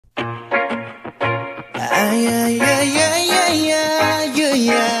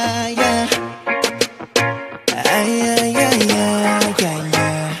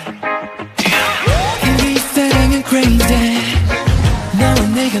우리 사랑은 crazy. 너와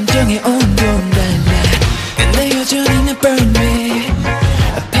내 감정의 온도는 달라. 근데 여전히 난 burn me.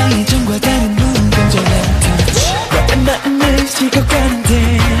 방해전과 다른 무공정한 touch. 너의 마음을 식어가는데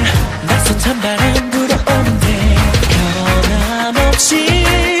낯선 찬바람 불어오는데 변함없이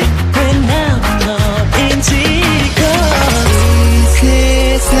왜 나만 너인지. 이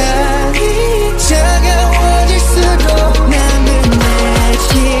세상이 차가워질수록 나는 내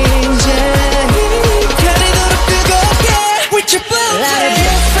심장이 가리도록 뜨겁게 With your blue flame. Let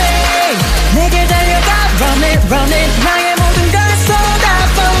it flame. 내게 달려가 run it run it. 나의 모든 걸 쏟아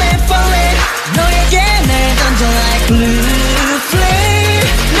fall it fall it. 너에게 날 던져 like blue flame.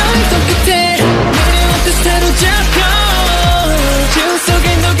 너의 손끝에 내려왔듯 사로잡혀 주 속에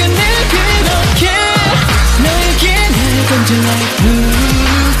녹여내 그렇게. 너에게 날 던져 like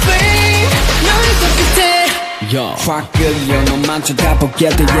blue flame. 너의 손끝에 확 끌려 너만 쳐다보게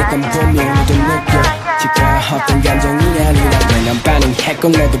돼. 약간 보면 너도 느껴 지가 어떤 감정이 아니라 그냥 반응했고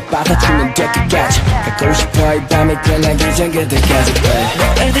너도 받아주면 될 끝까지. 갖고 싶어 이 밤이 끝나기 전 그때까지.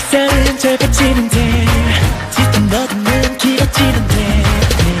 너의 뱃살은 잘 버티는데 짙은 너도는 길어지는데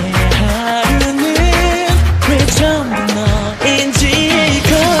내 하루는 왜 전부 너인지. 이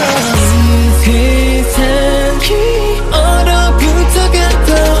세상이 얼어붙어가도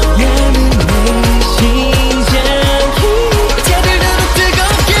나는 내 심장이 자들도록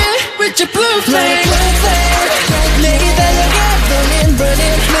뜨겁게 With your blue flame. 내게 달려가 burning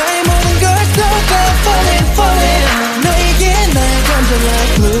burning. 나의 모든 걸 쏟아 falling falling. 너에게 날 던져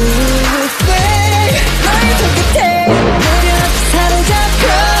like blue flame. 너의 손끝에 내려와서 사로잡혀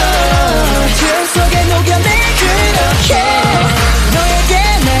주 속에 녹여내 그렇게. 너에게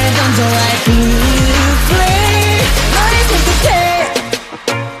날 던져 like blue flame. 너의 손끝에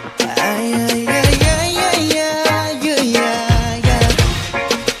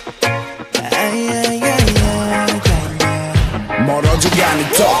멀어져가는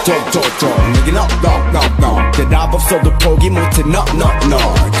톡톡톡톡 내겐 no 대답 없어도 포기 못해 no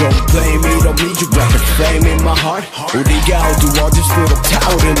Don't blame me don't need you like a flame in my heart. 우리가 어두워질수록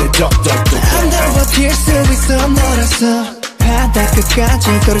타오르는 톡톡톡. 안 버틸 수 있어 너라서 바다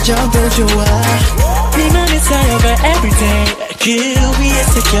끝까지 떨어져도 좋아. 네 맘에 쌓여가 everyday 그 위에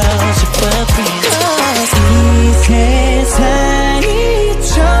새겨 싶어 please. 이 세상이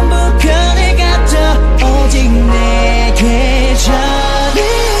전부 변해가죠 오직 내게 전해.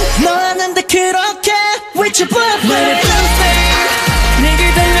 너하는데 그렇게 With your blue flame. 내게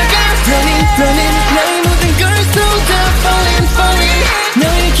달려가 running running. 나의 모든 걸 쏟아 falling falling.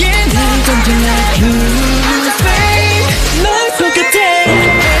 너에게 날 던져 like blue flame. 너의 손끝에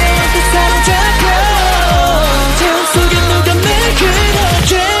내려와서 사로잡혀 저 속에 녹아내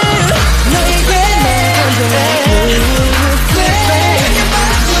그렇게. 너에게 날 던져 like blue flame.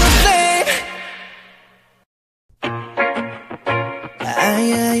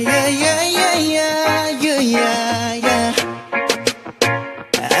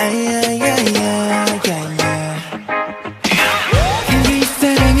 우리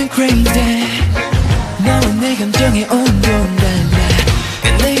사랑은 crazy. 너와 내 감정의 온도는 달라.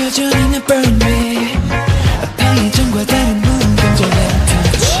 근데 여전히 난 burn me. 방해전과 다른 무공정한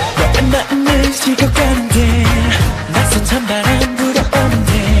touch. 너의 마음을 식어가는데 낯선 찬바람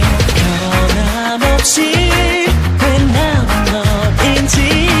불어오는데 변함없이 왜 나만 너인지.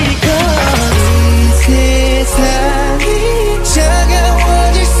 이 세상이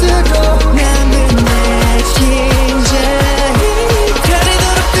차가워질수록 나는 내 심장이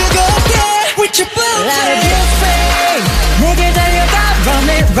가리도록 뜨겁게 With your blue flame. 내게 달려가 run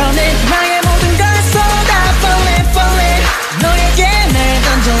it run it. 나의 모든 걸 쏟아 fall it fall it. 너에게 날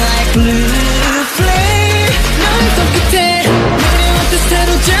던져 like blue flame. 너의 손끝에 내려왔듯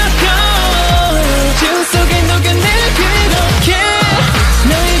사로잡혀 주 속에 녹여내 그렇게.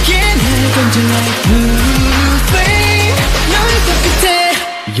 너에게 날 던져 like blue flame. 너의 손끝에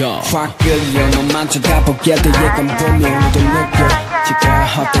확 끌려 너만 쳐다보게 돼. 약간 보면 너도 느껴 지가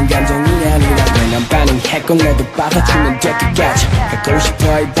어떤 감정이 아니라 그냥 반응했고 너도 받아주면 될 끝까지. 갖고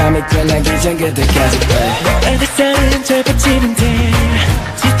싶어 이 밤이 끝나기 전 그때까지. 너의 뱃살은 잘 버티는데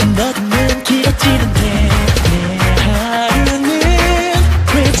짙은 너도는 길어지는데 내 하루는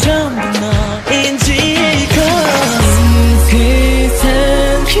왜 전부 너인지. 이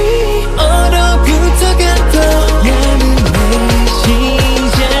세상이 얼어붙어가도 나는 내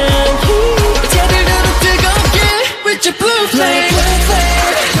심장이 자들도록 뜨겁게 With your blue flame.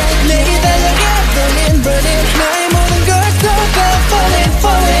 내게 달려가 burning burning. 나의 모든 걸 쏟아 falling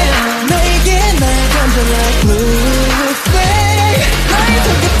falling. 너에게 날 던져 like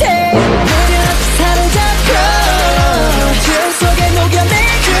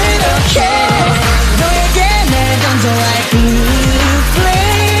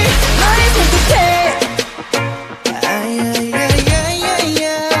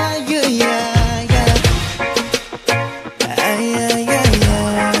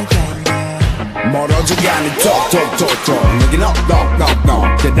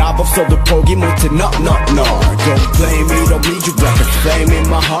no 대답 없어도 포기 못해 no no no Don't blame me don't need you like a flame in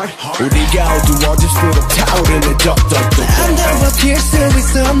my heart 우리가 어두워질수록 타오르는 덕덕덕 안더워 피할 수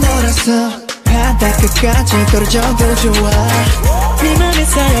있어 멀어서 바다 끝까지 떨어져도 좋아 네 맘에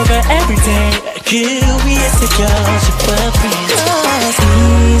쌓여가 everyday 그 위에서 껴서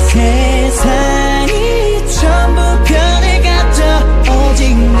이 세상이 전부 변해가죠 오직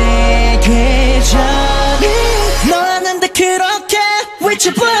내게 전해 너는 다 그렇게 with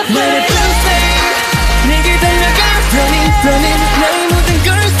your blood Let it blue flame 내게 달려가 running running 너의 모든 걸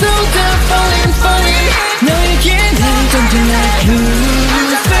쏟아 falling falling 너에게 날 던져 like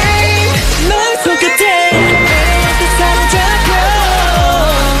blue flame 너의 손끝에 내려와서 사로잡혀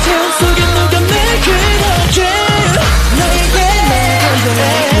태양 속에 누가 날 그려줘 너에게 날 던져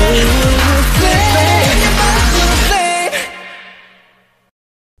like blue flame blue flame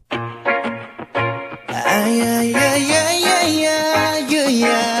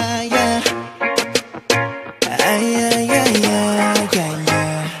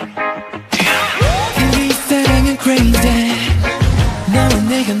우리 사랑은 crazy 너와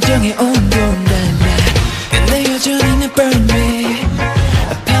내 감정에 온도달라 내 여전히 나 burn me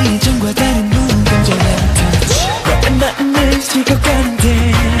아파의 전과 다른 무감정한 touch 너의 마음을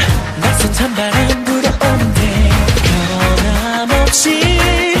식어가는데 낯선 찬바람 불어오는데 변함없이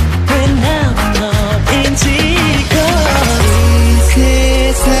왜 나만 너인지 이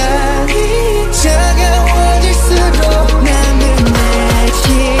세상이 차가워질수록 나는 내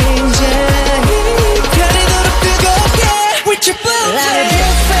심장이 가리도록 뜨겁게 with your blue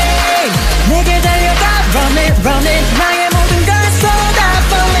flame 내게 달려가 run it run it 나의 모든 걸 쏟아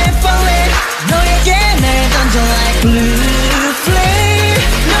falling falling 너에게 날 던져 like blue flame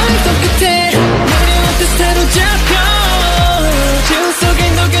너의 손끝에 내려왔다 사로잡혀 주 속에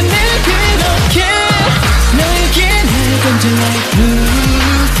녹여 날 그렇게 너에게 날 던져 like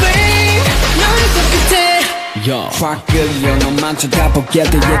blue flame 너의 손끝에 확 끌려 너만 쳐다보게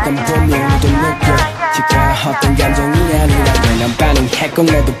돼 약간 보면 오늘도 느껴 지가 어떤 감정이 아니라 그냥 반응했고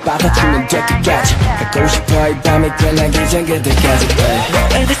너도 받아주면 될 때까지 갖고 싶어 이 밤이 끝나기 전 그때까지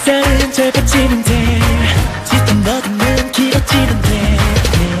너의 뱃살은 짧아지는데 짙은 너듬은 길어지는데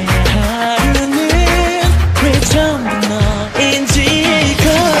내 하루는 왜 전부 너인지 이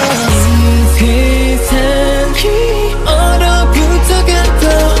세상이 얼어붙어가도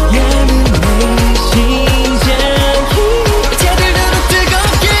야는 내 심장이 제대로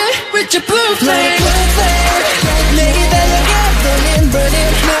뜨겁게 with your blue flame 내게 달려가 burning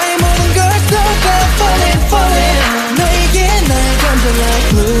burning 나의 모든 걸 쏟아 falling falling 너에게 날 던져 like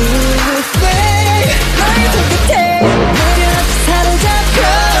blue flame 너의 손끝에 내려와서 사로잡혀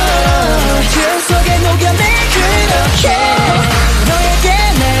주 속에 녹여내 그렇게 너에게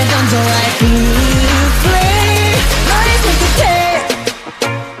날 던져 like blue flame 너의 손끝에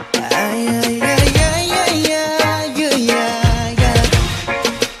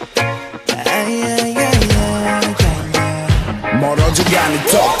멀어져가는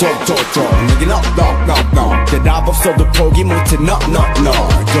톡톡톡톡 내게 no no no no 대답 없어도 포기 못해 no no no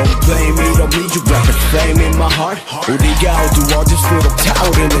Don't blame me don't need you like a flame in my heart 우리가 어두워질수록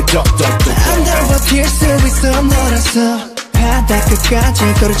타오르는 덕덕덕 안더워 피할 수 있어 멀어서 바다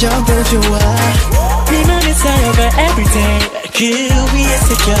끝까지 떨어져도 좋아 네 맘에 쌓여가 everyday 그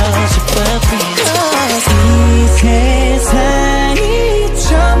위에서 껴서 이 세상이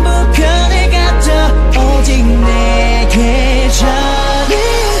전부 변해가죠 오직 내게 전해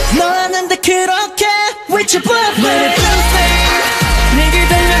너는 다 그렇게 with your blood Let it blue flame 내게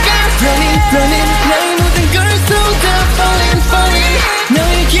달려가 running running 너의 모든 걸 쏟아 falling falling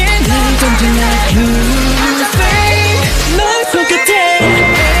너에게 날 던져 like blue flame 너의 손끝에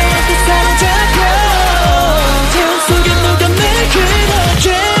내려와서 사로잡혀 태양 속에 누가 날 그려줘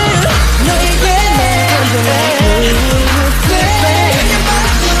너에게 날 던져 like blue flame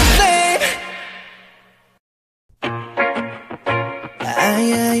blue flame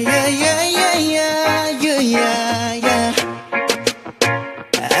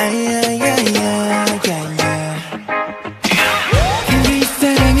우리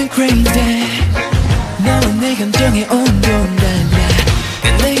사랑은 crazy 너와 내 감정에 온도달라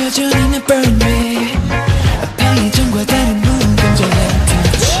내 여전히 나 burn me 아파의 전과 다른 무감정한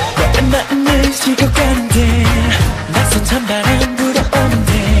touch 너의 마음을 식어가는데 낯선 찬바람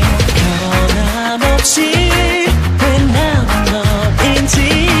불어오는데 변함없이 왜 나만 너인지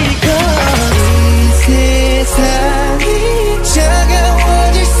이 세상이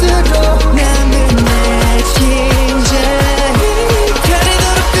차가워질수록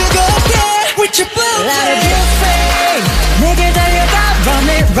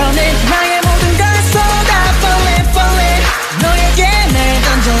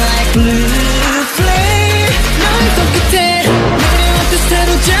blue flame 너의 손끝에 내려왔듯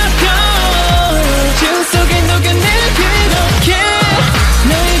사로잡혀 주 속에 녹여내 그렇게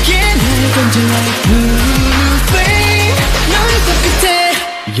너에게 날 던져 like blue flame 너의 손끝에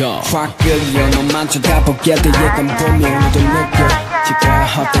확 끌려 너만 쳐다보게 돼 약간 보면 너도 느껴 지금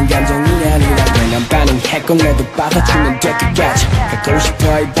어떤 감정이 아니라 그냥 반응했고 너도 받아주면 될 것까지 갖고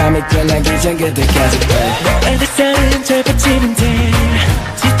싶어 이 밤이 끝나기 전 그때까지 너의 뱃살은 짧아지는데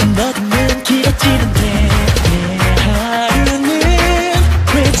짙은 어둠은 길어지는데 내 하루는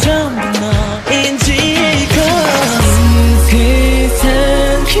왜 전부 너인지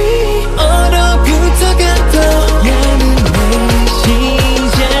세상이 얼어붙어가도 나는 내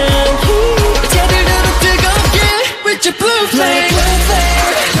심장이 자들대로 뜨겁게 With your blue flame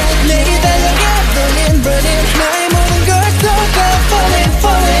내게 달려가 burning burning 나의 모든 걸 쏟아 falling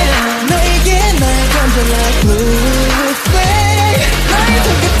falling 너에게 날 던져 like blue flame 나의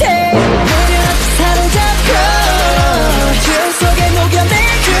손끝에 내려왔듯 사로잡혀 주 속에 녹여내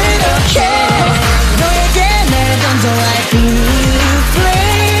그렇게 너에게 날 던져 like blue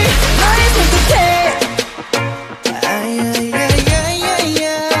flame 나의 손끝에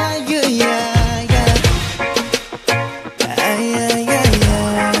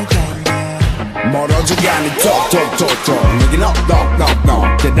멀어지지 않는 톡톡톡톡 내겐 no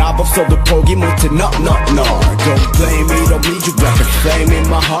대답 없어도 포기 못해 no Don't blame me don't need you like a flame in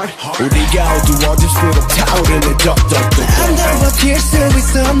my heart 우리가 어두워질수록 타오르는 덕덕덕 안다워 피할 수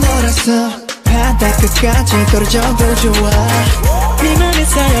있어 너라서 바다 끝까지 떨어져도 좋아 네 맘에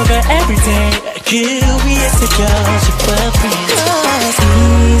쌓여가 everyday 그 위에 새겨질 법이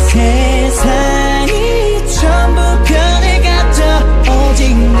이 세상이 전부 변해가죠 오직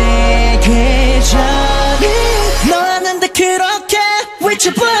내게 전해 너는 다 그렇게 With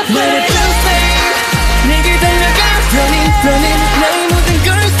your blood flame 내게 달려가 running running 나의 모든 걸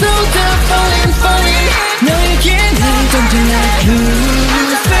쏟아 falling falling 너에게 날 던져 like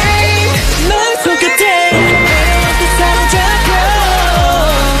blue flame 너의 손끝에 내려왔듯 사로잡혀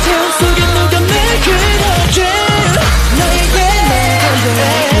저 속에 녹아내 그렇게 너에게 날 던져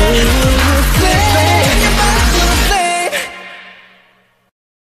like blue flame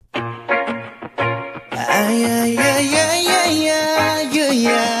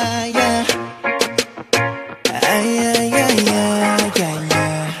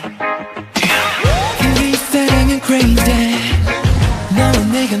우리 사랑은 crazy 너와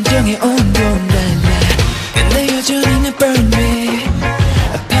내 감정의 온도는 달라 근데 여전히 난 burn me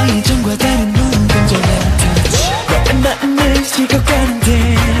아파의 전과 다른 무감정한 touch 너의 마음을 식어가는데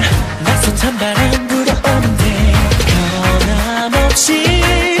낯선 찬바람 불어오는데 변함없이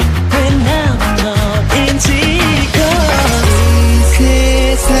왜 나는 너인지 이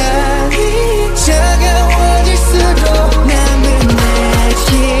세상이 차가워질수록 남은 내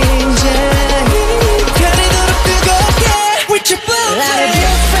심장이 가리도록 뜨겁게 With your blue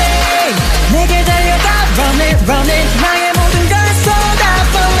flame 내게 달려가 running running 나의 모든 걸 쏟아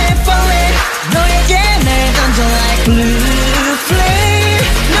falling falling 너에게 날 던져 like blue flame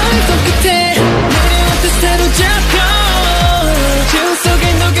너의 손끝에 내려왔듯 사로잡혀 주 속에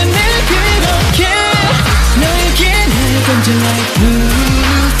녹여내 그렇게 너에게 날 던져 like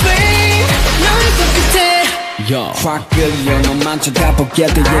blue flame 너의 손끝에 확 끌려 너만 쳐다보게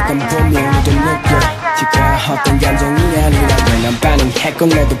돼 약간 보면 너도 느껴 지금 어떤 감정이 아니라 그냥 반응했고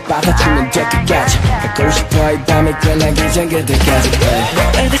너도 받아주면 될 것까지 갖고 싶어 이 밤이 끝나기 전 그때까지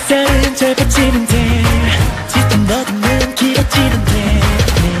너의 뱃살은 짧아지는데 짙은 어둠은 길어지는데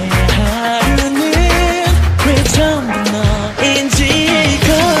내 하루는 왜 전부 너인지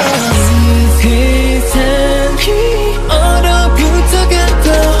세상이 얼어붙어가도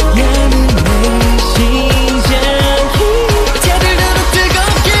나는 내 심장이 자들대로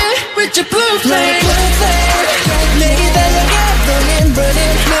뜨겁게 With your blue flame 내게 달려가 burning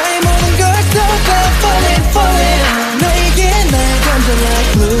burning 나의 모든 걸 쏟아 falling falling 너에게 날 던져 like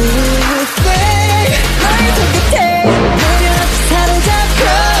blue flame 나의 손끝에 내려왔듯 사로잡혀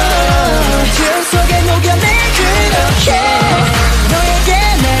주 속에 녹여내 그렇게 너에게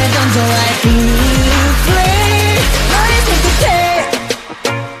날 던져 like blue flame 나의 손끝에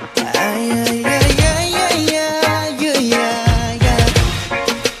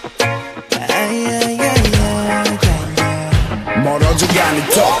멀어지지 않는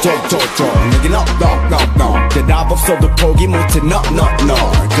톡톡톡톡 내겐 no 대답 없어도 포기 못해 no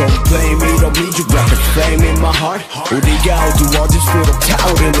Don't blame me don't need you like a flame in my heart 우리가 어두워질수록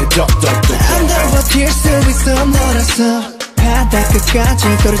타오르는 덕덕덕 안다워 피할 수 있어 너라서 바다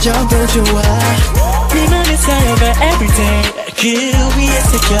끝까지 떨어져도 좋아 네 맘에 쌓여가 everyday 그 위에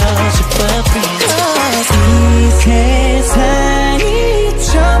새겨질 법이 이 세상이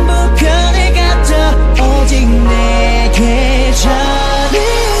전부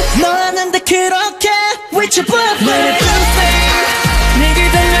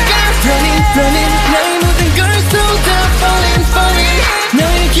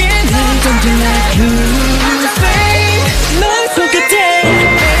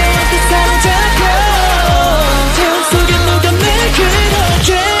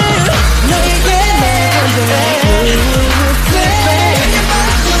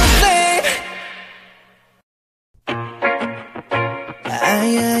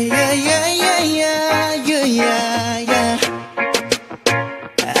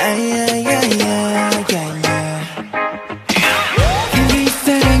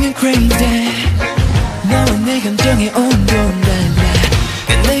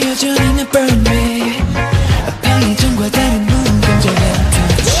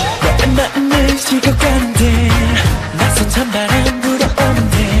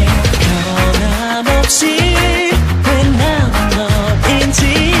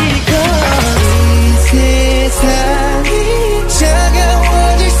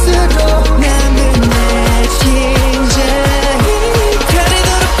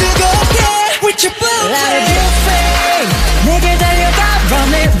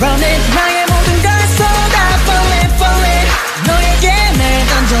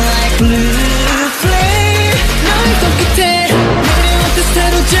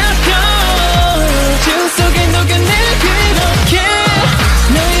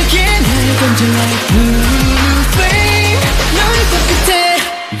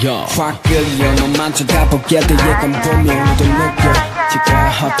확 끌려 너만 쳐다보게 돼 약간 보면 너도 느껴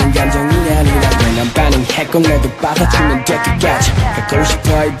지가 어떤 감정이 아니라 난 반응했고 너도 받아주면 될 끝까지 갖고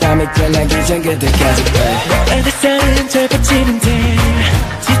싶어 이 밤이 끝나기 전 그때까지 너의 뱃살은 짧아지는데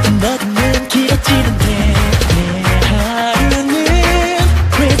짙은 너는 길어지는데 내 하루는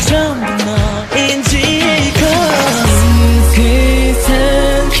왜 전부 너인지 이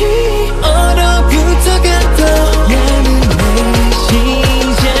세상이 얼어붙어가도 나는 내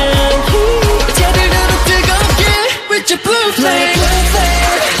심장이 제대로 뜨겁게 With your blue flame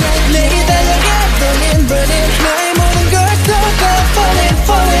내게 달려가 burning burning 나의 모든 걸 쏟아 falling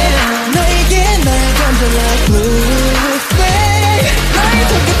falling 너에게 날 던져 like blue flame 너의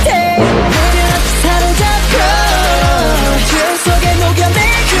손끝에 내려 사로잡혀 줄 속에 녹여내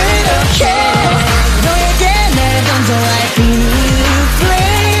그렇게 너에게 날 던져 like blue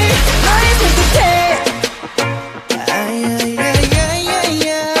flame 너의 손끝에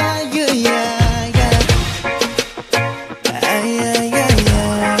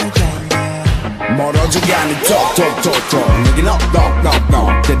멀어져가는 톡톡톡톡 내겐 no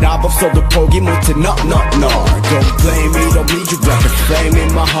대답 없어도 포기 못해 no Don't blame me don't need you like a flame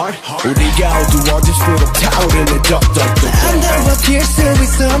in my heart 우리가 어두워질수록 타오르는 안더워 피할 수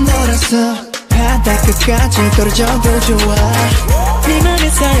있어 너라서 바다 끝까지 떨어져도 좋아 네 맘에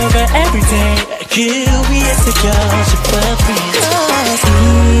쌓여가 everyday 그 위에서 껴집어 이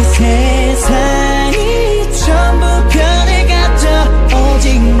세상이 전부 변해가죠 오직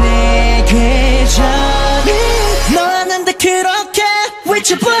내게 전해 너는 다 그렇게 With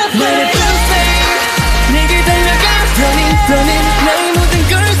your blood flame 내게 달려가 running running 나의 모든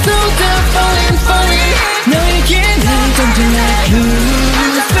걸 쏟아 falling falling 너에게 날 던져 like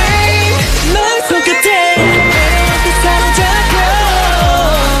blue flame 너의 손끝에 내게 사로잡혀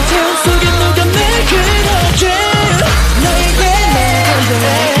저 속에 녹아내 그렇게 너에게 날 던져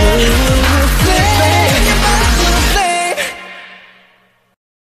like blue flame blue flame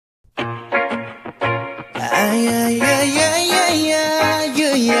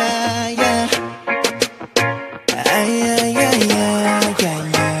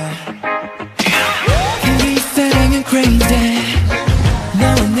우리 사랑은 crazy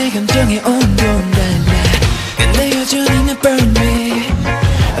너와 내 감정의 온도는 달라 근데 여전히 나 burn me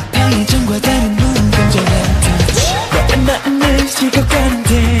방해전과 다른 무공정한 touch 너의 마음을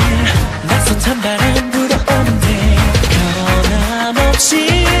식어가는데 낯선 찬바람 불어오는데 변함없이 왜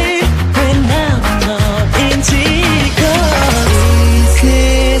나만 너인지 이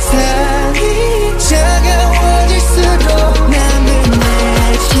세상이 차가워질수록 나는 내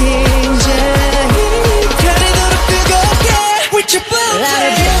심장이 가리도록 뜨겁게 With your blue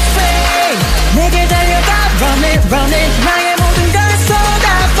flame 내게 달려가 running running 나의 모든 걸 쏟아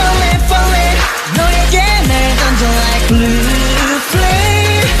falling falling 너에게 날 던져 like blue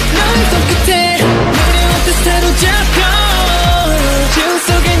flame 너의 손끝에 내려온 듯 사로잡혀 줄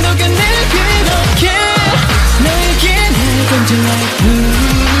속에 녹여내 그렇게 너에게 날 던져 like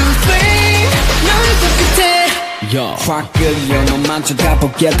blue flame 너의 손끝에 확 끌려 너만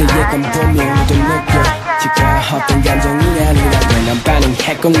쳐다보게 돼 약간 보면 너도 느껴 지가 어떤 감정이 아니라 난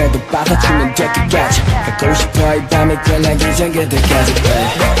반응했고 너도 받아주면 될 끝까지 갖고 싶어 이 밤이 끝나기 전 그때까지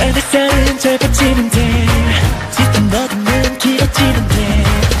너의 뱃살은 짧아지는데 짙은 너는 길어지는데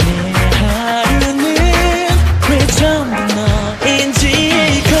내 하루는 왜 전부 너인지 이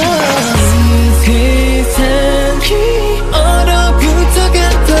세상이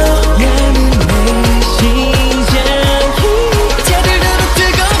얼어붙어가도 나는 내 심장이 제대로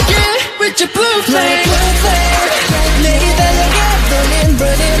뜨겁게 With your blue flame 내게 달려가 burning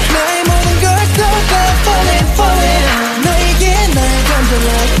burning 나의 모든 걸 쏟아 falling falling 너에게 날 던져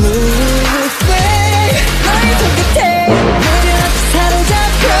like blue flame 너의 손끝에 내려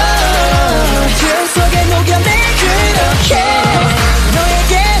사로잡혀 줄 속에 녹여내 그렇게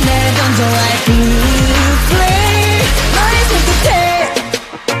너에게 날 던져 like blue flame 너의 손끝에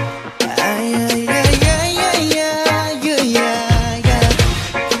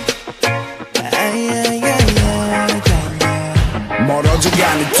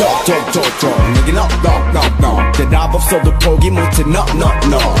멀어져가는 톡톡톡톡 내겐 no 대답 없어도 포기 못해 no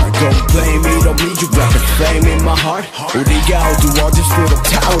Don't blame me don't need you like a flame in my heart 우리가 어두워질수록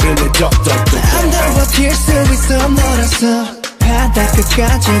타오르는 안더워 피할 수 있어 너라서 바다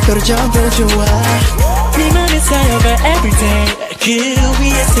끝까지 떨어져도 좋아 네 맘에 쌓여가 everyday 그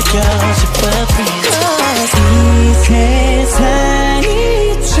위에서 껴집어 이 세상이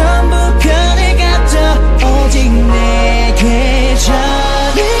전부 변해가죠 오직 내게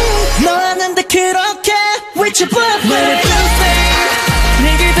전해 너는 다 그렇게 With your blood flame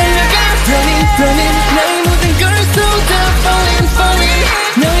내게 달려가 running running 나의 모든 걸 쏟아 falling falling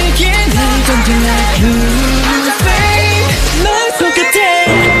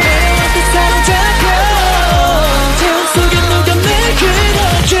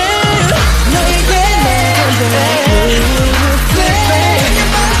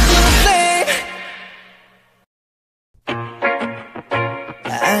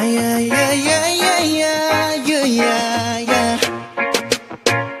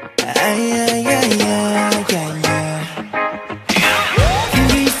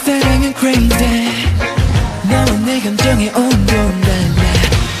우리 사랑은 crazy 너와 내 감정에 온도달라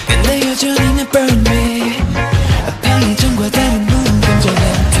근데 여전히 난 burn me 방해전과 다른 무감정한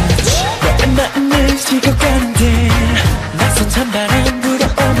touch 너의 마음을 식어가는데 낯선 찬바람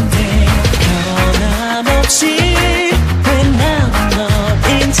불어오는데 변함없이 왜 나는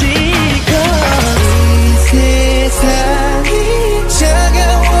너인지 이 세상이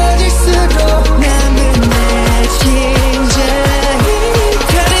차가워질수록 남은 내 심장이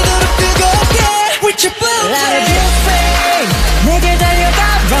가리도록 뜨겁게 With your blue flame 내게 달려가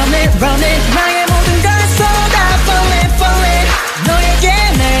Run it run it 나의 모든 걸 쏟아 Fall it fall it 너에게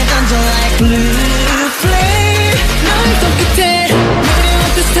날 던져 like blue flame 너의 손끝에 너의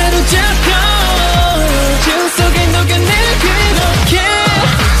옷을 사로잡혀 주 속에 녹여내 그렇게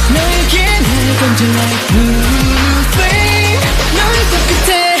너에게 날 던져 like blue flame 너의 손끝에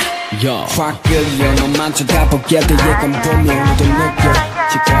확 끌려 너만 쳐다보게 돼 예감 보면 너도 느껴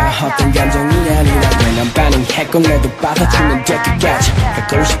지가 헛된 감정이 아니라 난 반응했고 너도 받아주면 될 끝까지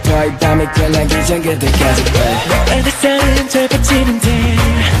갖고 싶어 이 밤이 끝나기 전 그때까지 너의 뱃살은 짧아지는데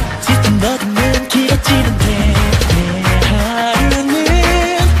짙은 너듬은 길어지는데 내 하루는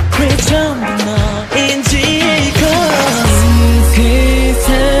왜 전부 너인지 이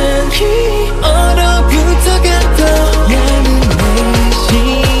세상이 얼어붙어가도 나는 내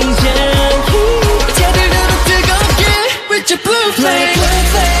심장이 자들도록 뜨겁게 With your blue flame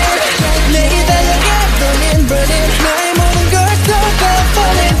내게 달려가 burning burning 나의 모든 걸 쏟아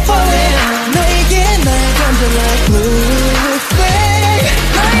falling falling 너에게 날 던져 like blue flame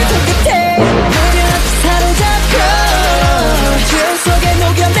너의 손끝에 너의 앞을 사로잡혀 주 속에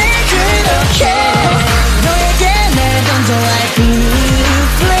녹여내 그렇게 너에게 날 던져 like blue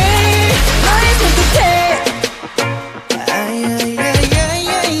flame 너의 손끝에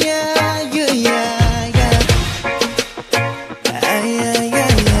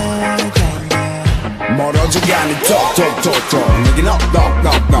멀어져가는 톡톡톡톡 내겐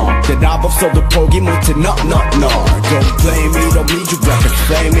knock 대답 없어도 포기 못해 no Don't blame me don't need you like a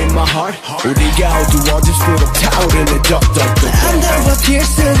flame in my heart 우리가 어두워질수록 타오르는 안다와 피할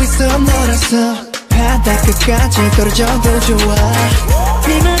수 있어 너라서 바다 끝까지 떨어져도 좋아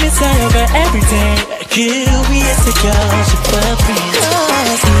네 맘에 쌓여가 everyday 그 위에 새겨 싶어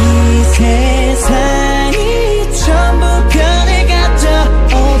이 세상이 전부 변해가죠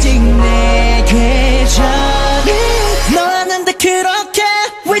오직 내게 전해 너는 다 그렇게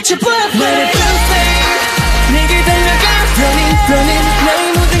With your blue flame 내게 달려가 running running 나의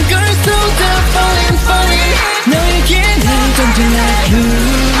모든 걸 쏟아 falling falling 너에게 날 던져 like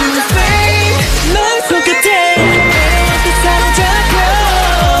blue flame 너의 손끝에 내 앞을 사로잡혀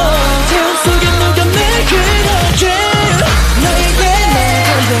주 속에 녹여내 그렇게 너에게 날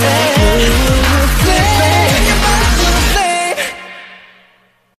던져 like blue flame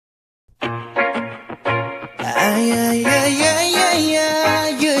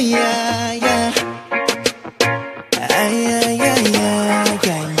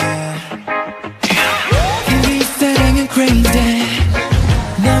우리 사랑은 crazy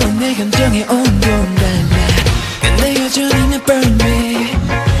너와 내 감정에 온도달라 근데 여전히 난 burn me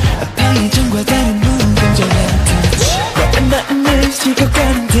방해전과 다른 무감정한 touch 너의 마음을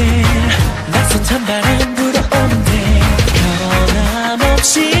식어가는데 낯선 찬바람 불어오는데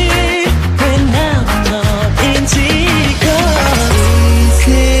변함없이 왜 나는 너인지 이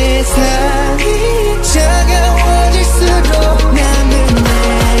세상이 차가워질수록 남은 내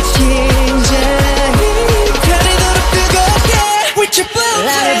심장이 가리도록 뜨겁게 With your blue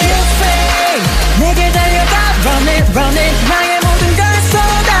flame 내게 달려가 Run it run it 나의 모든 걸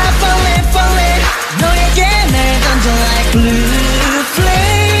쏟아 Fall it fall it 너에게 날 던져 like blue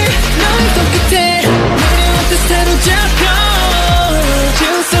flame 너의 손끝에 너의 옷을 사로잡혀 주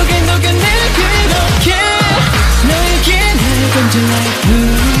속에 녹여내 그렇게 너에게 날 던져 like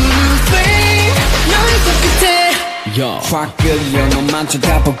blue flame 너의 손끝에 확 끌려 너만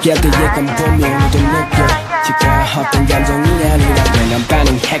쳐다보게 돼 예감 보면 너도 느껴 지가 헛된 감정이 아니라 난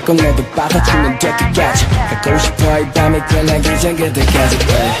반응했고 너도 받아주면 될 끝까지 갖고 싶어 이 밤이 끝나기 전 그때까지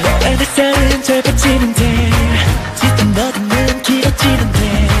너의 뱃살은 짧아지는데 짙은 너듬은 길어지는데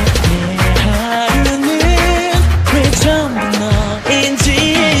내 하루는 왜 전부 너인지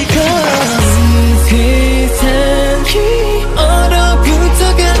이 세상이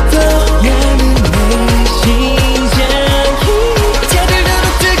얼어붙어가도 나는 내 심장이 자들도록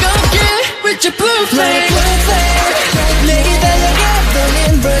뜨겁게 With your blue flame 내게 달려가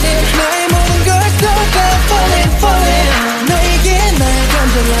burning burning 나의 모든 걸 쏟아 falling falling 너에게 날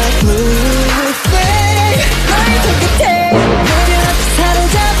던져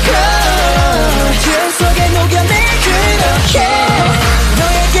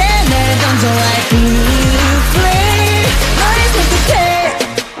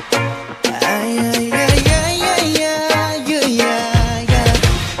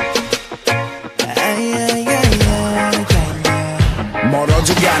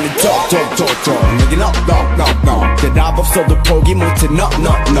없어도 포기 못해 no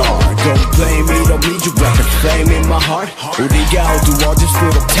Don't blame me don't need you like a flame in my heart 우리가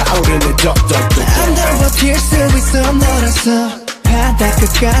어두워질수록 타오르는 덕덕덕 underwater 수 있어 멀어서 바다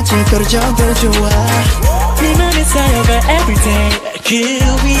끝까지 떨어져도 좋아 네 맘에 쌓여가 everyday 그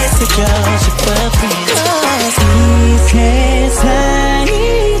위에서 펴고 싶어 이 세상이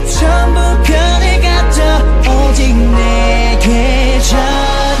전부 변해가죠 오직 내게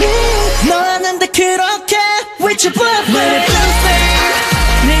전해 너는 다 그렇게 with your blue flame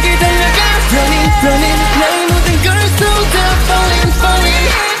내게 달려가 running 나의 모든 걸 쏟아 falling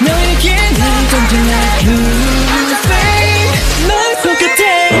너에게 날 던져 like blue flame 너의 손끝에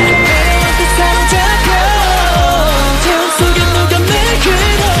내려와서 사로잡혀 태양 속에 녹아 내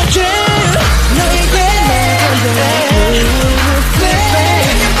그렇게 너에게 날 던져 like blue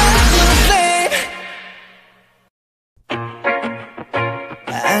flame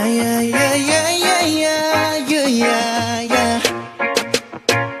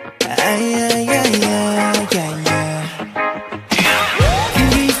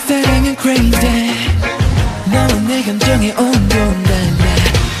우리 사랑은 crazy 너와 내 감정에 온도달라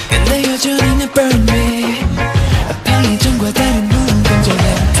근데 여전히 내 burn me 아파의 전과 다른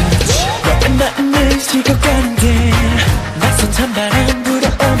무감정한 touch 너의 마음을 식어가는데 낯선 찬바람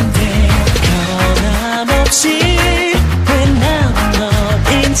불어오는데 변함없이 왜 나는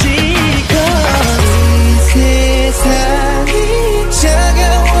너인지 이 세상이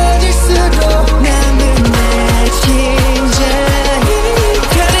차가워질수록 남은 내 심장이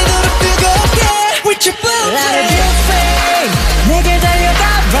가리도록 뜨겁게 with your blue flame 내게 달려가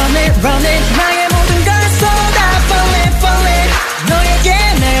running 나의 모든 걸 쏟아 falling 너에게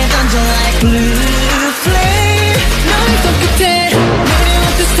날 던져 like blue flame 너의 손끝에 내려온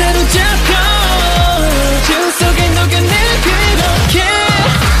듯 사로잡혀 주 속에 녹아내 그렇게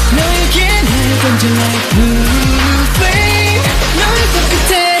너에게 날 던져 like blue flame 너의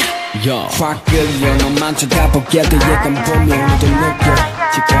손끝에 확 끌려 너만 쳐다보게 돼 약간 보면 너도 느껴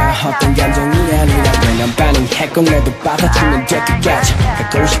지가 어떤 감정이 아니라 난 반응했고 너도 받아주면 될 끝까지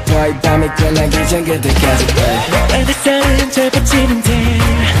갖고 싶어 이 밤이 끝나기 전 그때까지 너의 뱃살은 잘 버티는데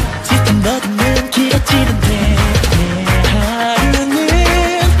짙은 너듬은 길어지는데 내 하루는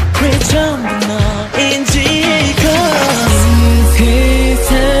왜 전부 너인지 이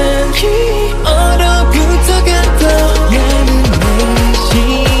세상이 얼어붙어가도 나는 내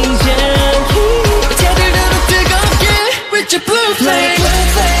심장이 자들도록 뜨겁게 with your blue flame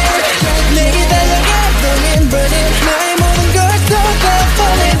내게 달려가 burning 나의 모든 걸 쏟아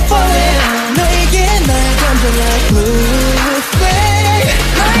falling 너에게 날 던져 like blue flame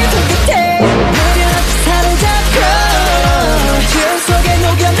너의 손끝에 내려와서 사로잡혀 주 속에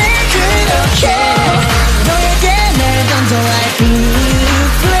녹아내 그렇게 너에게 날 던져 like blue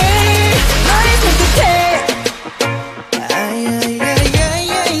flame 너의 손끝에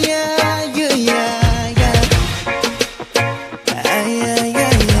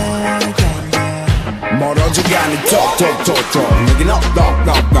멀어져가는 톡톡톡톡 내겐 no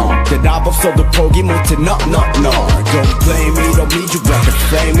대답 없어도 포기 못해 no Don't blame me don't need you like a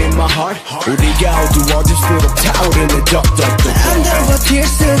flame in my heart 우리가 어두워질수록 타오르는 덕덕덕 underwater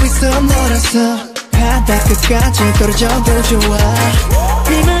수 있어 멀어서 바다 끝까지 떨어져도 좋아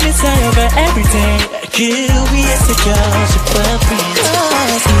네 맘에 쌓여가 everyday 그 위에서 펴고 싶어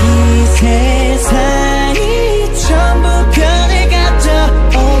이 세상이 전부 변해가죠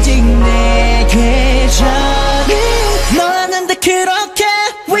오직 내게 전해 너는 다 그렇게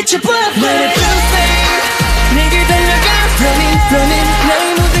with your blue flame 내게 달려가 running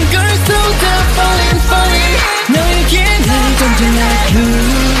나의 모든 걸 쏟아 falling 너에게 날 던져 like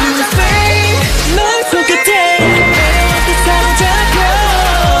blue flame 너의 손끝에 내려와서 사로잡혀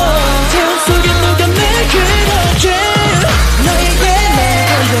태양 속에 녹아 내 그렇게 너에게 날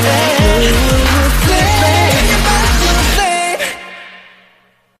던져 like blue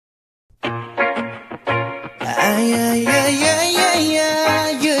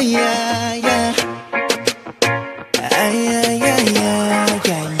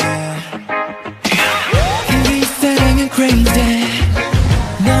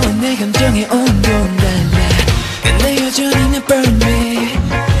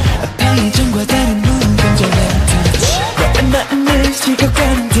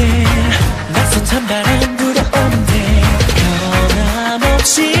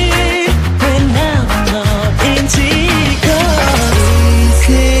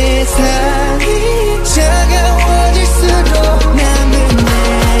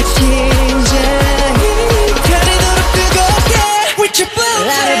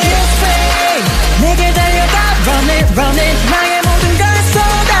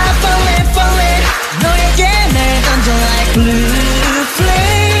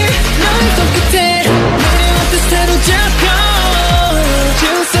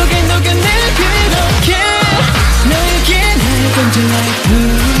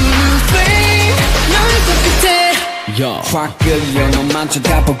확 끌려 너만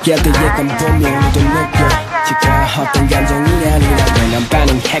쳐다보게 돼 약간 보면 너도 느껴 지가 어떤 감정이 아니라 난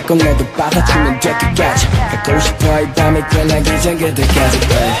반응했고 너도 받아주면 될 때까지 갖고 싶어 이 밤이 끝나기 전 그때까지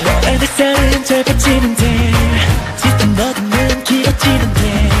너의 뱃살은 짧아지는데 짙은 너는 길어지는데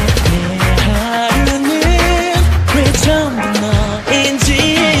내 하루는 왜 전부 너인지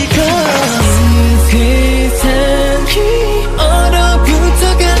이 세상이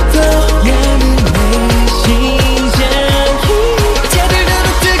얼어붙어 갔던 나는 내 심장이 제대로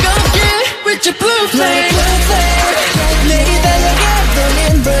뜨겁게 With your blue flame 내게 달려가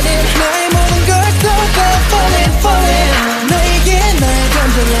burning burning 나의 모든 걸 쏟아 falling falling 너에게 날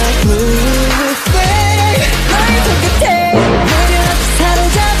던져 like blue flame 너의 손끝에 내려앉아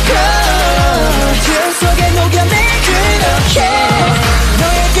사로잡혀 주 속에 녹여내 그렇게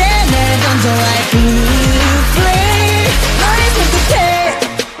너에게 날 던져 like blue flame 너의 손끝에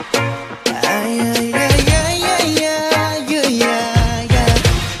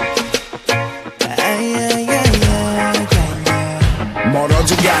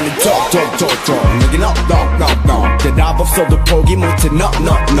멀어져가는 톡톡톡톡 내겐 no 대답 없어도 포기 못해 no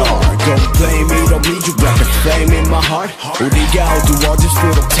Don't blame me don't need you like a flame in my heart 우리가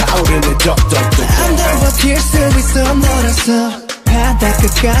어두워질수록 타오르는 톡톡톡 안 더버틸 수 있어 너라서 바다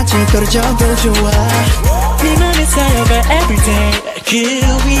끝까지 떨어져도 좋아 네 맘에 쌓여가 everyday 그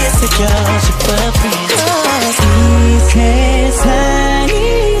위에 새겨 싶어 이 세상이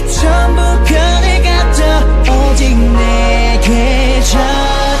전부 변해갔죠 오직 내게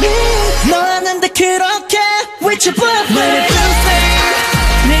전해 너는 다 그렇게 With your blood flame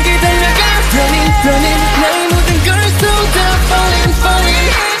내게 달려가 running running 나의 모든 걸 쏟아 falling falling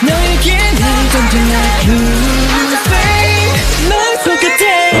너에게 날 던져 like blue flame 너의 손끝에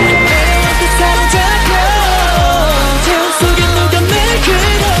내려앉아 사로잡혀 태양 속에 녹아내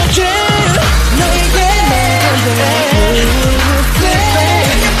그렇게 너에게 날 던져 like blue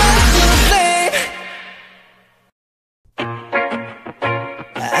flame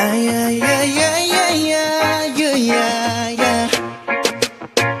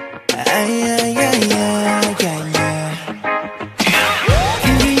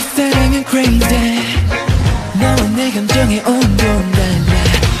우리 사랑은 crazy 너와 내 감정의 온도는 달라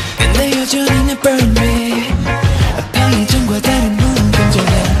근데 여전히 나 burn me 아파의 전과 다른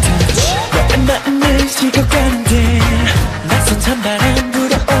무감정한 touch 너의 마음을 식어가는데 낯선 찬바람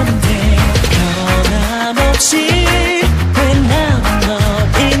불어오는데 변함없이 왜 나만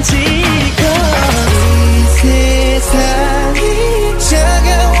너인지 이 세상이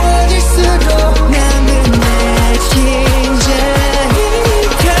차가워질수록 나는 내 심장이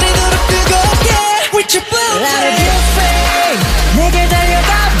별이도록 뜨겁게 With your blue flame 내게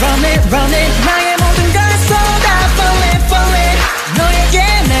달려가 running running 나의 모든 걸 쏟아 falling falling 너에게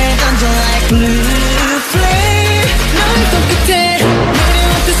날 던져 like blue flame 너의 손끝에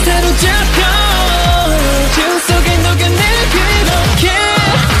내려앉아 사로잡혀 주 속에 녹여내 그렇게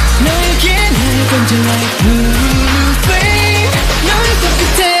너에게 날 던져 like blue flame 너의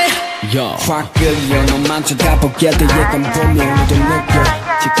손끝에 확 끌려 너만 쳐다보게 돼 약간 보면 너도 느껴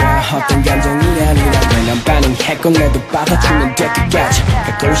지가 어떤 감정이 아니라 난 반응했고 너도 받아주면 될 때까지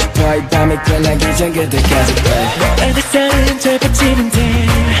갖고 싶어 이 밤이 끝나기 전 그때까지 너의 뱃살은 짧아지는데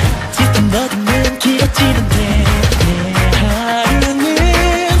짙은 너는 길어지는데 내 하루는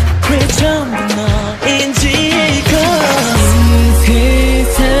왜 전부 너인지 이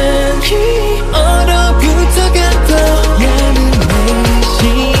세상이 얼어붙어 갔던 나는 내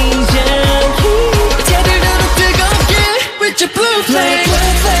심장이 제대로 뜨겁게 With your blue flame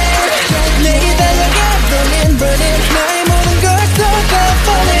내게 달려가 burning burning 나의 모든 걸 쏟아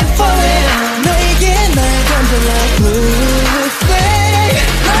falling falling 너에게 날 던져 like blue flame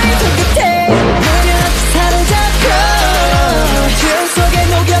너의 손끝에 내려앉아 사로잡혀 주 속에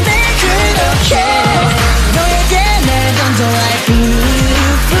녹여내 그렇게 너에게 날 던져 like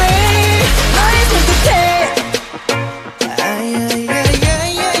blue flame 너의 손끝에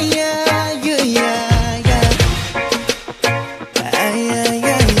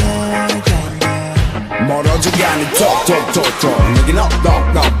멀어져가는 톡톡톡톡 내겐 no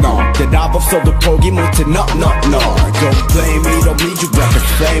대답 없어도 포기 못해 no Don't blame me don't need you like a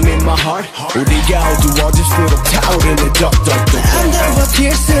flame in my heart 우리가 어두워질수록 타오르는 톡톡톡 안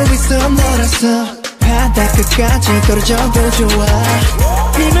더버틸 수 있어 너라서 바다 끝까지 떨어져도 좋아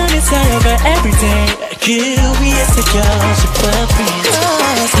네 맘에 쌓여가 everyday 그 위에 새겨 싶어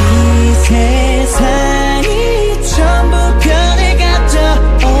이 세상이 전부 변해갔죠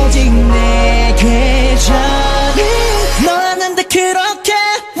오직 내게 전해 너는 다 그렇게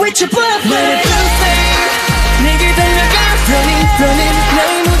With your blood flame 내게 달려가 running running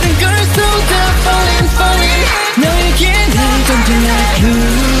나의 모든 걸 쏟아 falling falling 너에게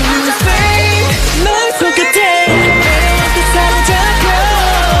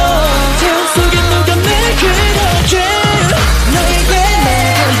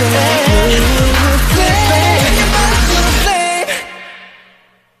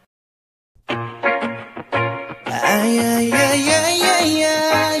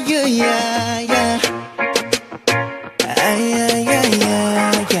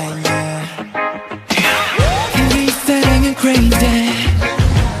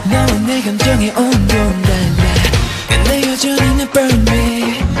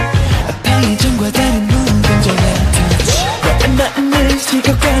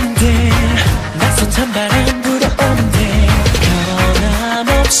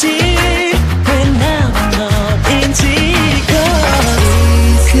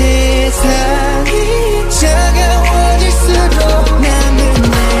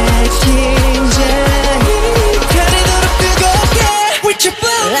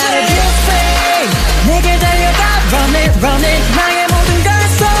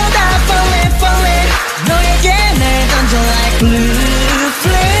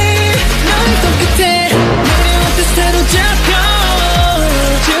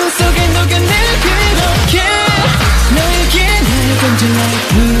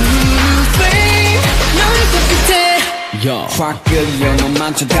확 끌려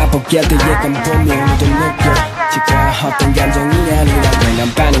너만 쳐다보게 돼 약간 보면 너도 느껴 지가 어떤 감정이 아니라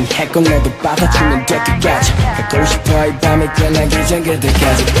난 반응했고 너도 받아주면 될 끝까지 갖고 싶어 이 밤이 끝나기 전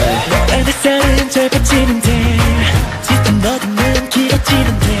그때까지 너의 뱃살은 짧아지는데 짙은 너도는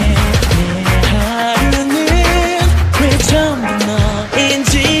길어지는데 내 하루는 왜 전부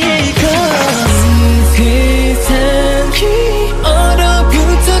너인지 이 세상이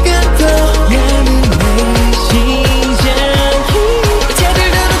얼어붙어가도 나는 내 심장이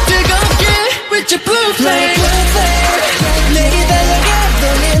제대로 뜨겁게 With your blue flame 내게 달려가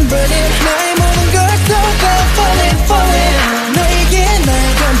burning burning 나의 모든 걸 쏟아 falling falling 너에게 날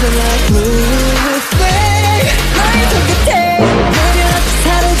던져 like blue flame 너의 손끝에 너를 아주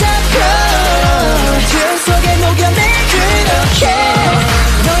사로잡혀 주 속에 녹여내 그렇게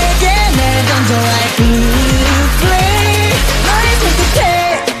너에게 날 던져 like blue flame 너의 손끝에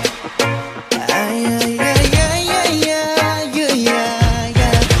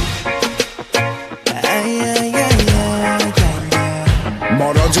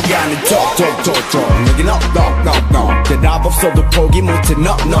멀어져가는 톡톡톡톡 내겐 no 대답 없어도 포기 못해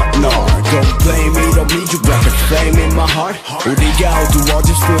no Don't blame me don't need you like a flame in my heart 우리가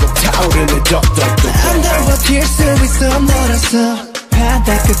어두워질수록 타오르는 덕덕덕 안 버틸 수 있어 너라서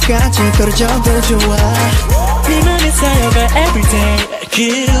바다 끝까지 떨어져도 좋아 네 맘에 쌓여가 everyday 그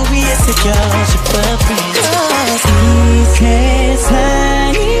위에 새겨져 이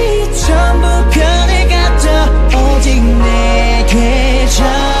세상이 전부 변해가죠 오직 내게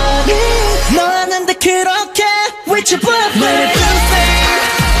전해 너는 다 그렇게 With your blood flame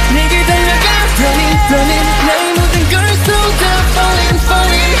내게 달려가 running running 나의 모든 걸 쏟아 falling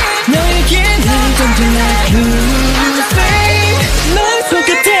falling 너에게 날 던져 like blue flame 너의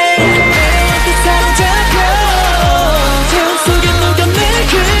손끝에 내게 사로잡혀 저 속에 녹아내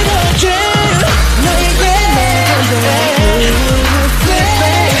그렇게 너에게 날 던져 like blue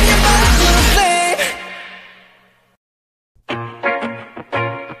flame blue flame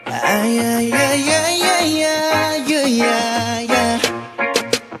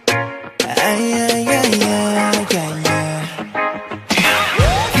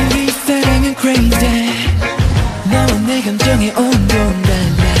우리 사랑은 crazy 너와 내 감정의 온도는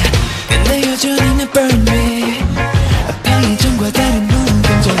달라 근데 여전히 난 burn me 아파의 전과 다른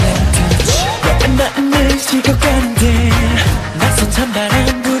무감정의 touch 너의 마음을 식어가는데 낯선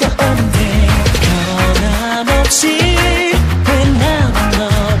찬바람 불어오는데 변함없이 왜 나만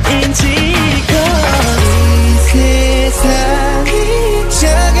너인지 이 세상이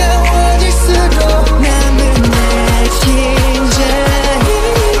차가워질수록 남은 내 심장이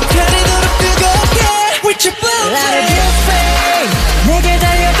별이도록 뜨겁게 With your blue flame 내게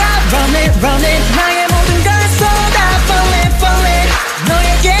달려가 running running 나의 모든 걸 쏟아 falling falling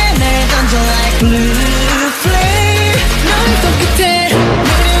너에게 날 던져 like blue flame 너의 손끝에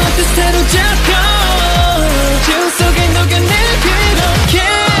너를 어떻게 사로잡혀 주 속에 녹여내 그렇게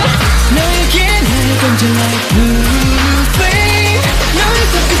너에게 날 던져 like blue flame 너의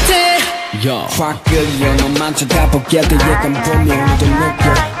손끝에 확 끌려 너만 쳐다보게 돼 약간 보면 너도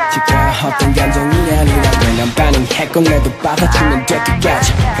느껴 지가 어떤 감정이 아니라 난 반응했고 너도 받아주면 될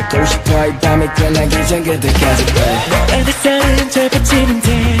끝까지 갖고 싶어 이 밤이 끝나기 전 그때까지 너의 뱃살은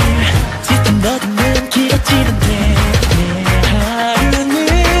짧아지는데 짙은 너도는 길어지는데 내 하루는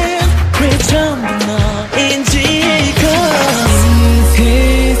왜 전부 너인지 이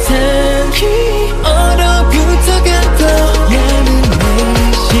세상이 얼어붙어가도 나는 내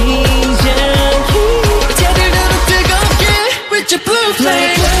심장이 제대로 뜨겁게 With your blue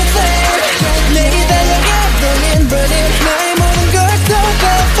flame 내게 달려가 burning burning 나의 모든 걸 쏟아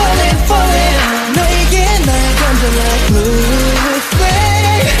falling falling 너에게 날 던져 like blue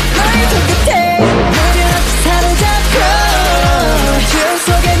flame 너의 손끝에 너를 아주 사로잡혀 주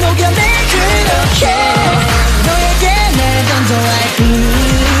속에 녹여내 그렇게 너에게 날 던져 like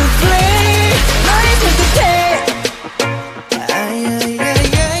blue flame 너의 손끝에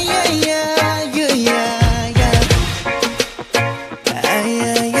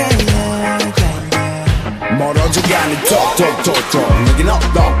멀어져가는 톡톡톡톡 내겐 no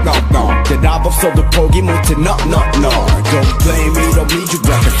대답 없어도 포기 못해 no Don't blame me don't need you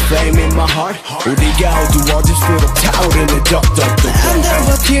like a flame in my heart 우리가 어두워질수록 타오르는 덕덕덕 안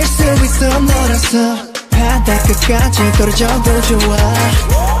버틸 수 있어 너라서 바다 끝까지 떨어져도 좋아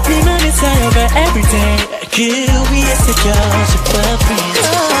네 맘에 쌓여가 everyday 그 위에 새겨져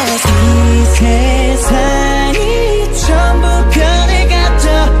이 세상이 전부 변해가죠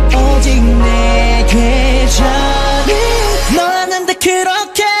오직 내게 전해 너는 다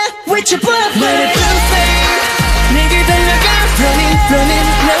그렇게 With your blood flame 내게 달려가 running running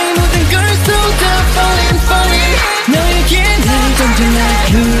나의 모든 걸 쏟아 falling falling 너에게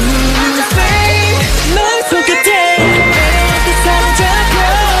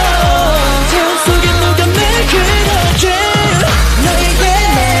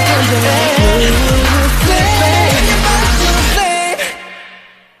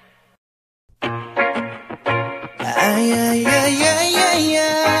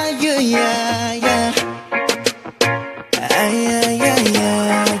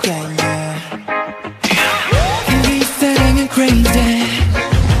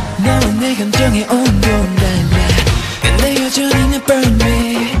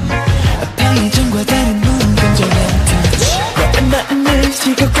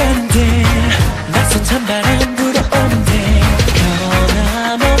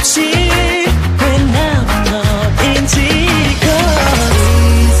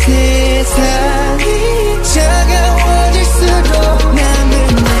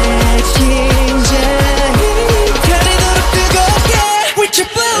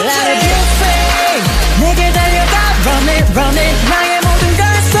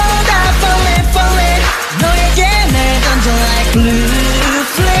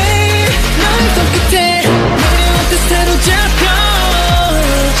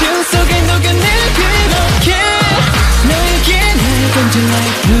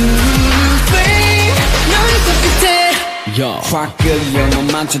blue flame 너의 손끝에 확 끌려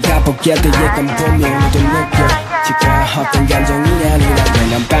너만 쳐다보게 돼 약간 보면 너도 느껴 지가 어떤 감정이 아니라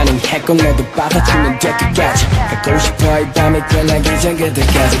그냥 반응했고 너도 받아주면 될 때까지 갖고 싶어 이 밤이 끝나기 전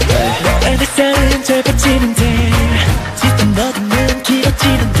그때까지 너의 뱃살은 짧아지는데 짙은 너는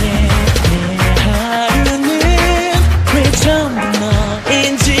길어지는데 내 하루는 왜 전부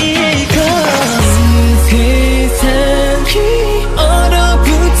너인지 이 세상이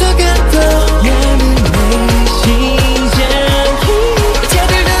얼어붙어갔다 야는 내 심장이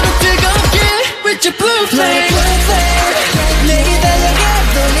자들나로 뜨겁게 With your blue flame 내게 달려가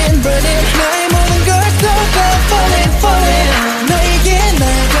burning burning 나의 모든 걸 쏟아 falling falling 너에게 날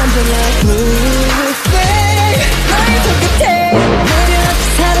던져 like blue flame 너의 손끝에 노려없이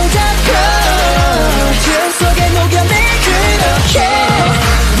사로잡혀 주 속에 녹여내 그렇게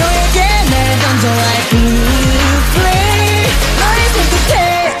너에게 날 던져 like blue flame 너의 손끝에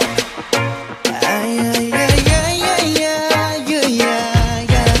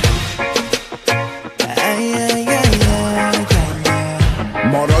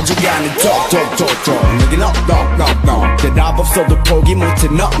멀어져가는 톡톡톡톡 내겐 no 대답 없어도 포기 못해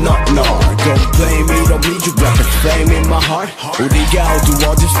no Don't blame me don't need you like a flame in my heart 우리가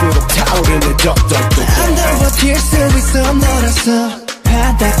어두워질수록 타오르는 덕덕덕 underwater 수 있어 멀어서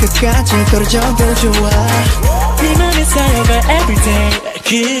바다 끝까지 떨어져도 좋아 네 맘에 쌓여가 everyday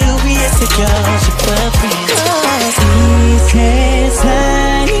그 위에 새겨 싶어 이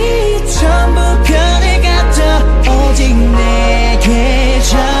세상이 전부 변해갔죠 오직 내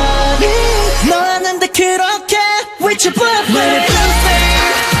계절이 너였는데 그렇게 With your blue flame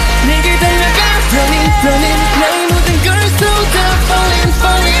내게 달려가 running running 나의 모든 걸 쏟아 falling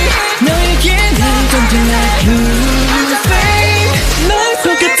falling 너에게 날 던져 like blue flame 너의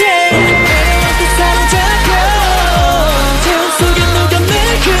손끝에 내려와서 사로잡혀 태양 속에 녹아내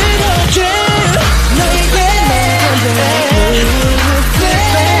그렇게 너에게 날 던져 like blue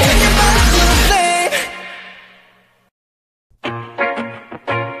flame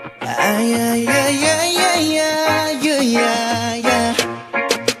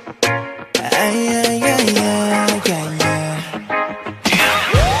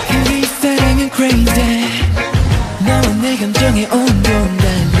우리 사랑은 crazy 너와 내 감정의 온도는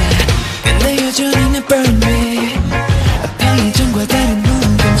달라 내 여전히 난 burn me 아파의 전과 다른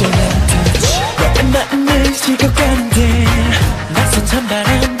무감정한 touch 너의 마음을 식어가는데 낯선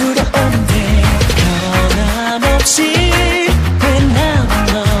찬바람 불어오는데 변함없이 왜 나만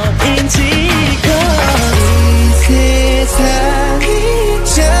너인지 이 세상이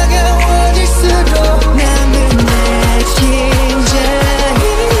차가워질수록 나는 내 심장이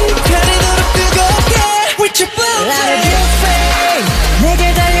가리도록 뜨겁게 With your blue flame 내게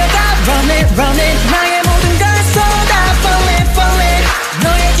달려가 running running 나의 모든 걸 쏟아 falling falling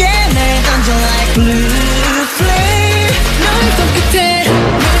너에게 날 던져 like blue flame 너의 손끝에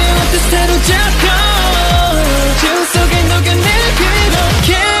노려왔듯 사로잡혀 주 속에 녹여내 그렇게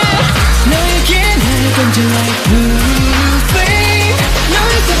너에게 날 던져 like blue flame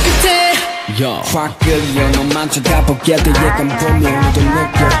너의 손끝에 확 끌려 너만 쳐다보게 돼 약간 보면 너도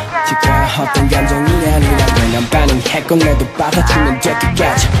느껴 지가 어떤 감정이 아니라 그냥 반응했고 너도 받아주면 될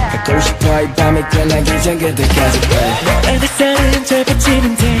때까지 갖고 싶어 이 밤이 끝나기 전 그때까지 너의 뱃살은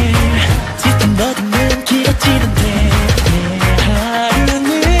짧아지는데 짙은 너는 길어지는데 내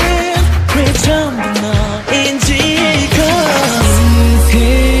하루는 왜 전부 너인지 이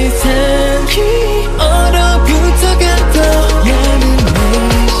세상이 얼어붙어갔다 야는 내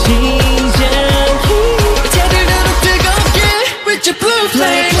심장이 자들나로 뜨겁게 With your blue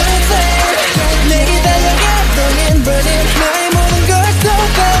flame 내게 달려가 burning burning 나의 모든 걸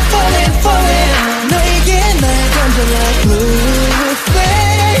쏟아 falling falling 너에게 날 던져 like blue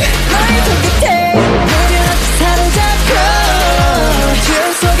flame 너의 손끝에 노려없이 사로잡혀 주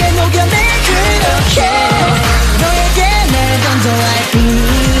속에 녹여내 그렇게 너에게 날 던져 like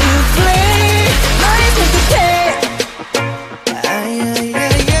blue flame 너의 손끝에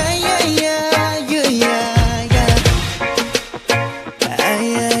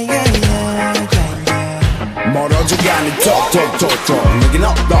멀어져가는 톡톡톡톡 내겐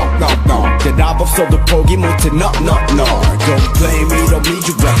no 대답 없어도 포기 못해 no Don't blame me don't need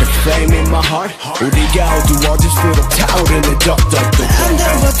you like a flame in my heart 우리가 어두워질수록 타오르는 덕덕덕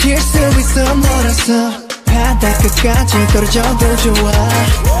underwater 수 있어 멀어서 바다 끝까지 떨어져도 좋아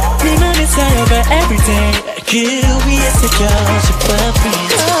네 맘에 쌓여가 everyday 그 위에 새겨 싶어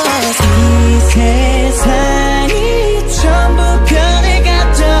이 세상이 전부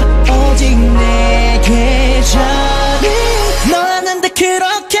변해갔죠 오직 내 계절이 너였는데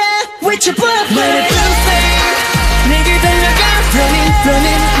그렇게 With your blue flame 내게 달려가 running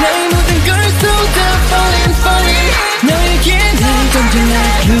running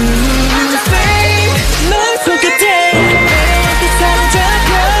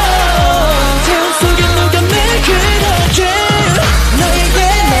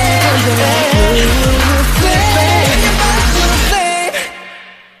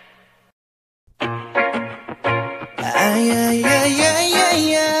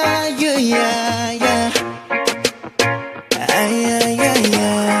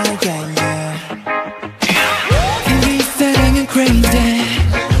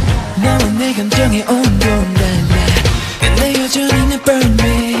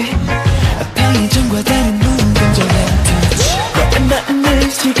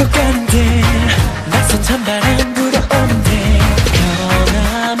식어가는데 낯선 찬바람 불어오는데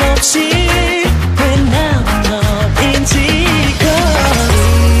변함없이 왜 나만 너인지 이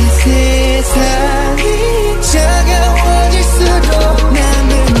세상이 차가워질수록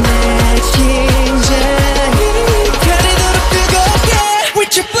나는 내 심장이 가리도록 뜨겁게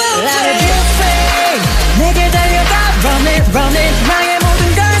With your blue flame 내게 달려가 Run it run it 나의 모든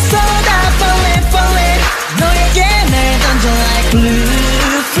걸 쏟아 Fall it fall it 너에게 날 던져 like blue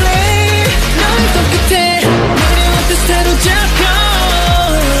flame 너의 손끝에 내려온 듯 사로잡혀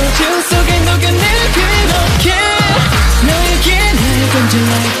주 속에 녹여내 그렇게 너에게 날 던져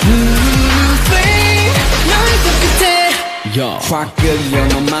like blue flame 너의 손끝에 확 끌려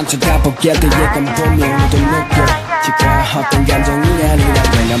너만 쳐다보게 돼 약간 보면 너도 느껴 지가 어떤 감정이 아니라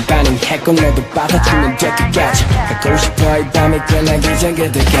그냥 반응했고 너도 받아주면 될 때까지 갖고 싶어 이 밤이 끝나기 전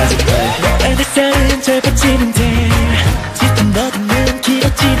그때까지 너의 햇살은 짧아지는데 짙은 너는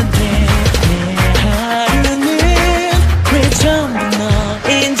길어지는데 내 하루는 왜 전부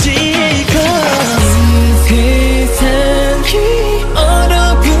너인지 이 세상이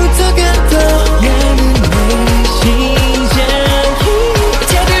얼어붙어가도 나는 내 심장이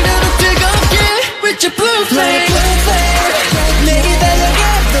자들도록 뜨겁게 With your blue flame 내게 달려가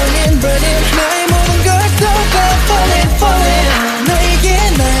burning burning 나의 모든 걸 쏟아 falling falling 너에게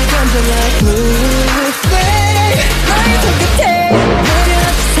날 던져 like blue flame 너의 손끝에 내려온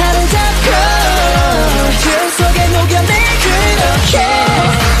듯 사로잡혀 주 속에 녹여내 그렇게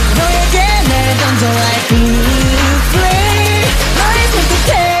너에게 날 던져 like blue flame 너의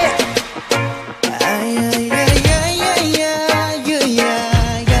손끝에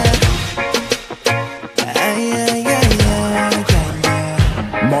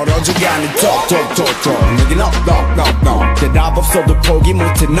멀어져가는 톡톡톡톡 내겐 넉넉넉넉 대답 없어도 포기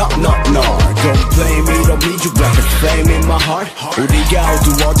못해 넉넉넉 Don't blame me don't need you like a flame in my heart 우리가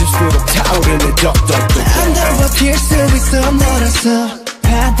어두워질수록 타오르는 덕덕덕 안다워 피할 수 있어 멀어서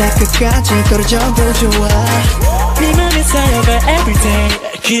바다 끝까지 떨어져도 좋아 네 맘에 쌓여가 everyday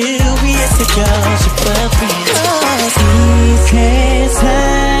그 위에 새겨 싶어 이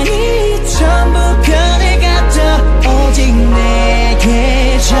세상이 전부 변해가죠 오직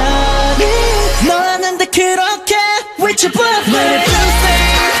내게 전해 너라는데 그렇게 With your blue flame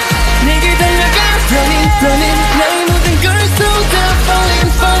내게 달려가 running running 나의 모든 걸 쏟아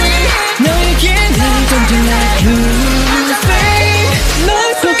falling falling 너에게 날 던져 like blue flame 너의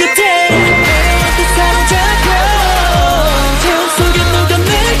손끝에 내려온 듯 사로잡혀 저 속에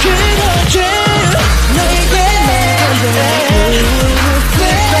녹아내 그렇게 너에게 날 던져 like blue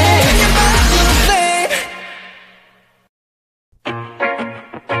flame blue flame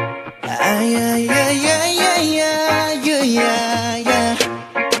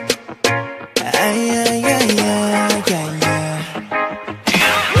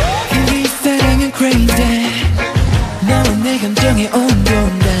우리 사랑은 crazy 너와 내 감정에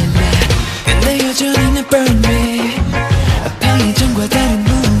온도달라 내 여전히 난 burn me 아파의 전과 다른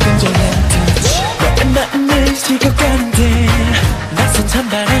무감정한 touch 너의 마음을 식어가는데 낯선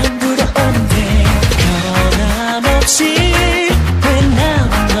찬바람 불어오는데 변함없이 왜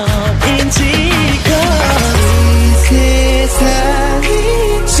나만 너인지 이 세상이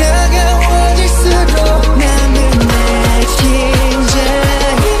차가워질수록 나는 내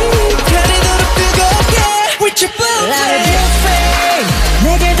심장이 가리도록 뜨겁게 With your blue flame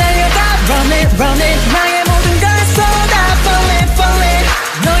내게 달려가 Run it run it 나의 모든 걸 쏟아 Fall it fall it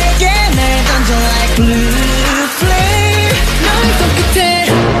너에게 날 던져 like blue flame 너의 손끝에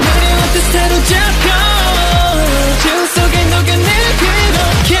내려온 듯 사로잡혀 주 속에 녹여내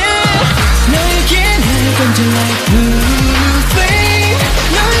그렇게 너에게 날 던져 like blue flame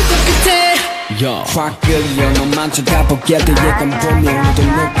너의 손끝에 확 끌려 너만 쳐다보게 돼 약간 보면 너도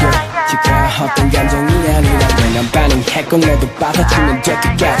느껴 지가 어떤 감정이 아니라 그냥 반응했고 너도 받아주면 될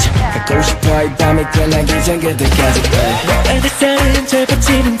때까지 갖고 싶어 이 밤이 끝나기 전 그때까지 너의 햇살은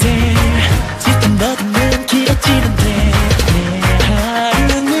짧아지는데 짙은 너는 길어지는데 내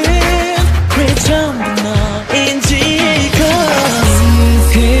하루는 왜 전부 너인지 이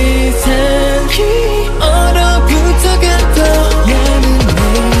세상이 얼어붙어가도 나는 내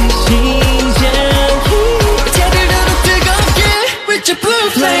심장이 자들도록 뜨겁게 With your blue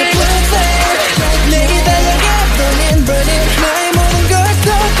flame 내게 달려가 burning burning 나의 모든 걸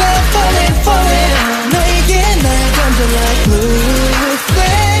쏟아 falling falling 너에게 날 던져 like blue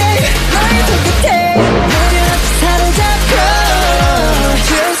flame 너의 손끝에 내려온 듯 사로잡혀 주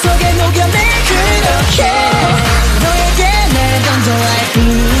속에 녹여내 그렇게 너에게 날 던져 like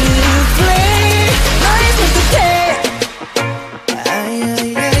blue flame 너의 손끝에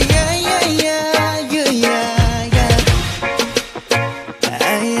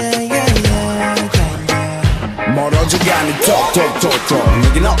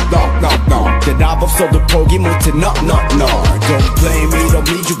내겐 no 대답 없어도 포기 못해 no Don't blame me, don't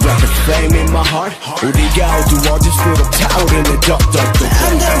need you like a flame in my heart 우리가 어두워질수록 타오르는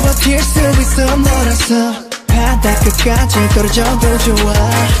I'm 버틸 수 있어 너라서 바다 끝까지 떨어져도 좋아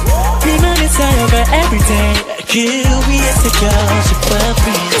네 맘에 쌓여가 everyday 그 위에서 껴집어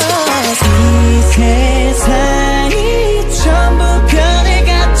이 세상이 전부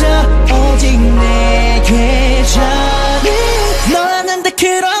변해가죠 오직 내게 전해 너는 다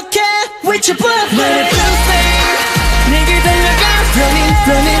그렇게 with your boyfriend 내게 달려가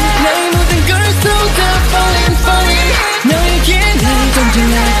running 나의 모든 걸 쏟아 falling 너에게 날 던져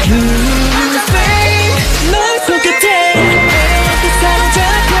like blue flame 널 손끝에 내려왔다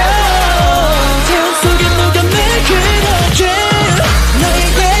사로잡혀 태양 속에 누가 날 그렇게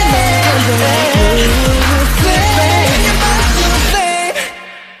너에게 날 던져 like blue flame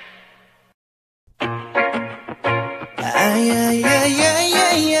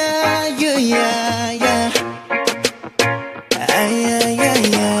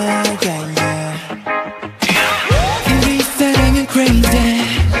우리 사랑은 crazy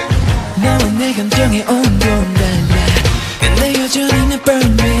너와 내 감정의 온도는 달라 근데 여전히 나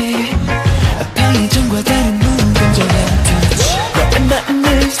burn me 아파의 전과 다른 무감정한 touch 너의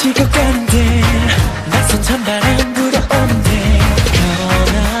마음을 식어가는데 낯선 찬바람 불어오는데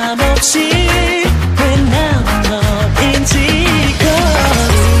변함없이 왜 나는 너인지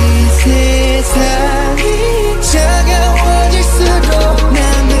이 세상이 차가워질수록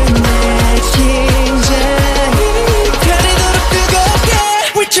나는 내 심장이 가리도록 뜨겁게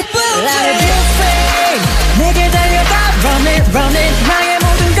with your blue flame 내게 달려가 running 나의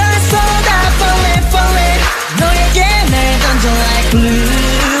모든 걸 쏟아 falling 너에게 날 던져 like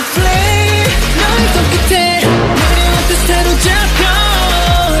blue flame 너의 손끝에 내려왔다 사로잡혀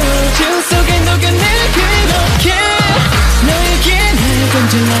주 속에 녹아내 그렇게 너에게 날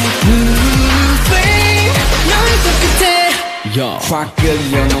던져 like blue flame 너의 손끝에 확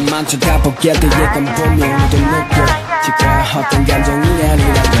끌려 너만 쳐다보게 돼 약간 보면도 느껴 지가 어떤 감정이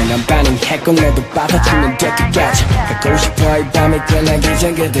아니라 난 반응했고 너도 받아주면 될 때까지 갖고 싶어 이 밤이 끝나기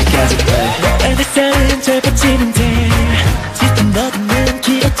전 그때까지 너의 뱃살은 짧아지는데 짙은 너는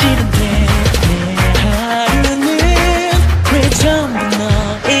길어지는데 내 하루는 왜 전부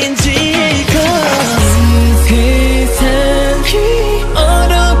너인지 이 세상이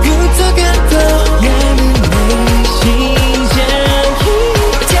얼어붙어가도 나는 내 심장이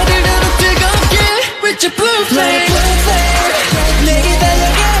자들도록 뜨겁게 with your blue flame 내게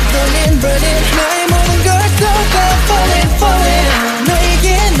달려가 running 나의 모든 걸 쏟아 falling 너에게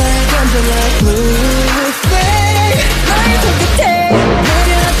날 던져 like blue flame 너의 손끝에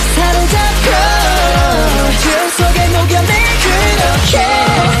내려왔다 사로잡혀 주 속에 녹여내 그렇게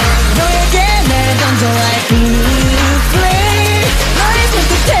너에게 날 던져 like blue flame 너의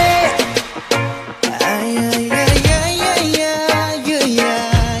손끝에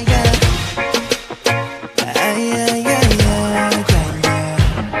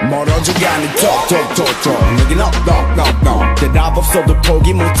멀어져가는 내겐 no 대답 없어도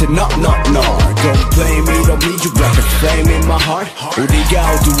포기 못해 no Don't blame me, don't need you like a flame in my heart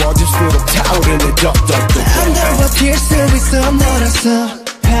우리가 어두워질수록 타오르는 I'm 버틸 수 있어 너라서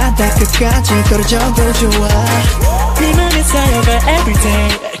바다 끝까지 떨어져도 좋아 네 맘에 쌓여가 everyday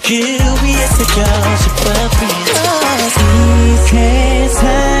그 위에서 껴집어 이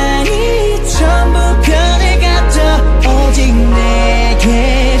세상이 전부 변해가죠 오직 내